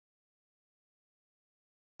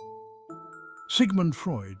Sigmund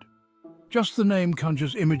Freud. Just the name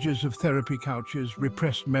conjures images of therapy couches,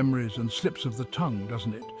 repressed memories and slips of the tongue,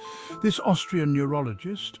 doesn't it? This Austrian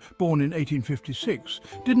neurologist, born in 1856,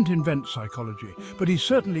 didn't invent psychology, but he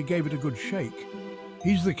certainly gave it a good shake.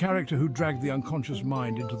 He's the character who dragged the unconscious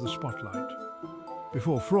mind into the spotlight.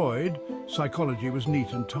 Before Freud, psychology was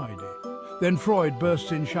neat and tidy. Then Freud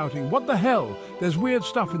bursts in shouting, "What the hell? There's weird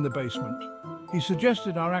stuff in the basement." He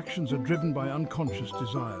suggested our actions are driven by unconscious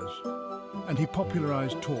desires. And he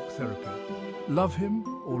popularized talk therapy. Love him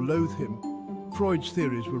or loathe him, Freud's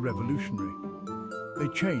theories were revolutionary. They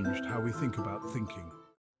changed how we think about thinking.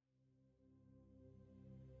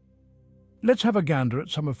 Let's have a gander at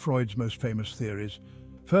some of Freud's most famous theories.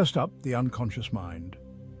 First up, the unconscious mind.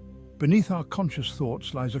 Beneath our conscious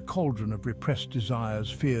thoughts lies a cauldron of repressed desires,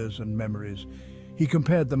 fears and memories. He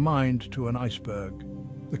compared the mind to an iceberg.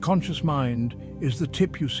 The conscious mind is the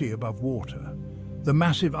tip you see above water. The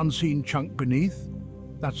massive unseen chunk beneath,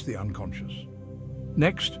 that's the unconscious.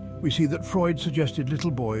 Next, we see that Freud suggested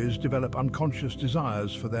little boys develop unconscious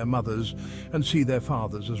desires for their mothers and see their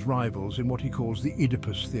fathers as rivals in what he calls the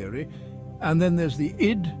Oedipus theory. And then there's the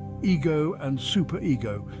id, ego and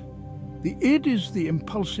superego. The id is the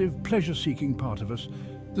impulsive, pleasure-seeking part of us.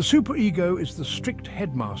 The superego is the strict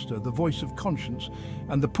headmaster, the voice of conscience.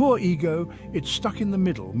 And the poor ego, it's stuck in the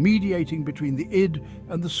middle, mediating between the id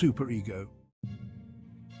and the superego.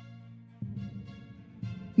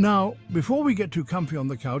 Now, before we get too comfy on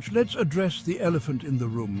the couch, let's address the elephant in the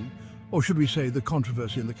room, or should we say the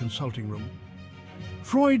controversy in the consulting room.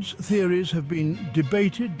 Freud's theories have been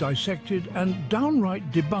debated, dissected, and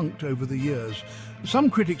downright debunked over the years. Some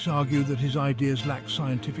critics argue that his ideas lack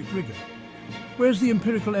scientific rigor. Where's the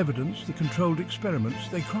empirical evidence, the controlled experiments?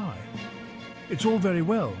 They cry. It's all very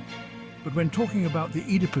well, but when talking about the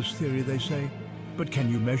Oedipus theory, they say, but can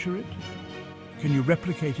you measure it? Can you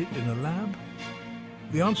replicate it in a lab?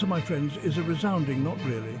 The answer, my friends, is a resounding not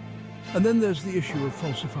really. And then there's the issue of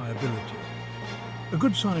falsifiability. A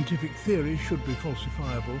good scientific theory should be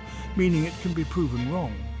falsifiable, meaning it can be proven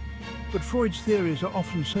wrong. But Freud's theories are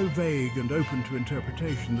often so vague and open to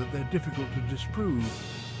interpretation that they're difficult to disprove.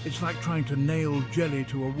 It's like trying to nail jelly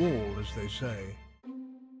to a wall, as they say.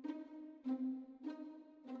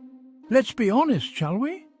 Let's be honest, shall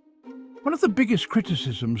we? One of the biggest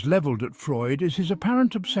criticisms leveled at Freud is his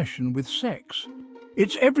apparent obsession with sex.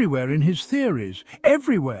 It's everywhere in his theories,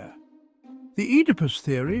 everywhere. The Oedipus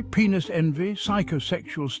theory, penis envy,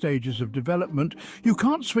 psychosexual stages of development, you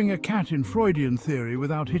can't swing a cat in Freudian theory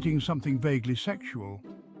without hitting something vaguely sexual.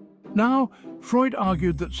 Now, Freud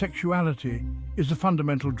argued that sexuality is the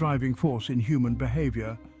fundamental driving force in human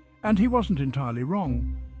behavior, and he wasn't entirely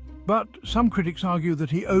wrong. But some critics argue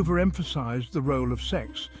that he overemphasized the role of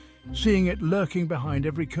sex, seeing it lurking behind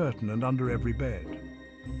every curtain and under every bed.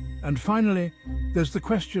 And finally, there's the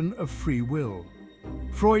question of free will.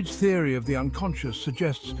 Freud's theory of the unconscious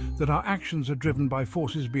suggests that our actions are driven by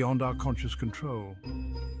forces beyond our conscious control.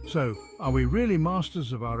 So, are we really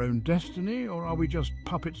masters of our own destiny, or are we just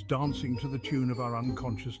puppets dancing to the tune of our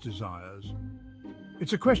unconscious desires?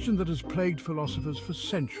 It's a question that has plagued philosophers for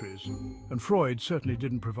centuries, and Freud certainly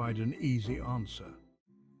didn't provide an easy answer.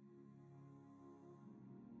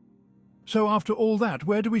 So after all that,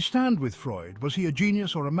 where do we stand with Freud? Was he a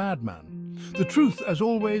genius or a madman? The truth, as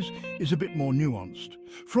always, is a bit more nuanced.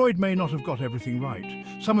 Freud may not have got everything right.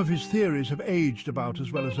 Some of his theories have aged about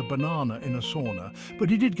as well as a banana in a sauna, but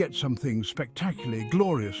he did get some things spectacularly,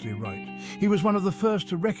 gloriously right. He was one of the first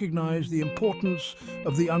to recognize the importance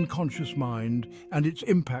of the unconscious mind and its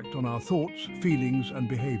impact on our thoughts, feelings and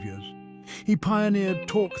behaviors. He pioneered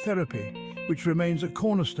talk therapy, which remains a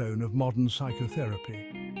cornerstone of modern psychotherapy.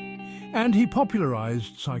 And he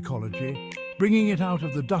popularized psychology, bringing it out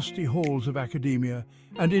of the dusty halls of academia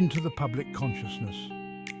and into the public consciousness.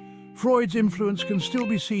 Freud's influence can still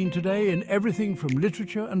be seen today in everything from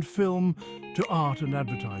literature and film to art and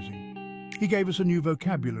advertising. He gave us a new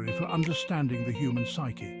vocabulary for understanding the human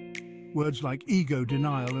psyche. Words like ego,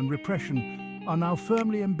 denial and repression are now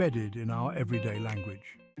firmly embedded in our everyday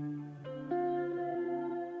language.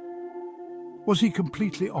 Was he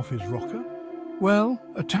completely off his rocker? Well,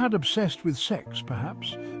 a tad obsessed with sex,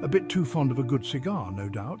 perhaps. A bit too fond of a good cigar, no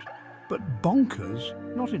doubt. But bonkers?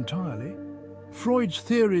 Not entirely. Freud's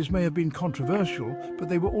theories may have been controversial, but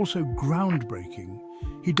they were also groundbreaking.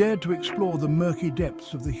 He dared to explore the murky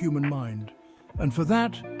depths of the human mind. And for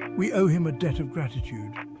that, we owe him a debt of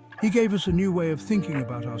gratitude. He gave us a new way of thinking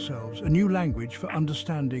about ourselves, a new language for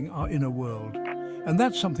understanding our inner world. And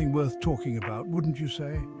that's something worth talking about, wouldn't you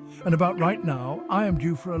say? And about right now, I am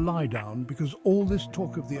due for a lie down because all this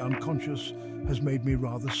talk of the unconscious has made me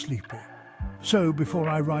rather sleepy. So before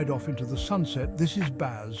I ride off into the sunset, this is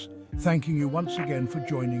Baz, thanking you once again for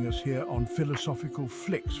joining us here on Philosophical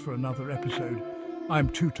Flicks for another episode. I'm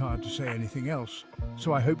too tired to say anything else,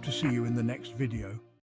 so I hope to see you in the next video.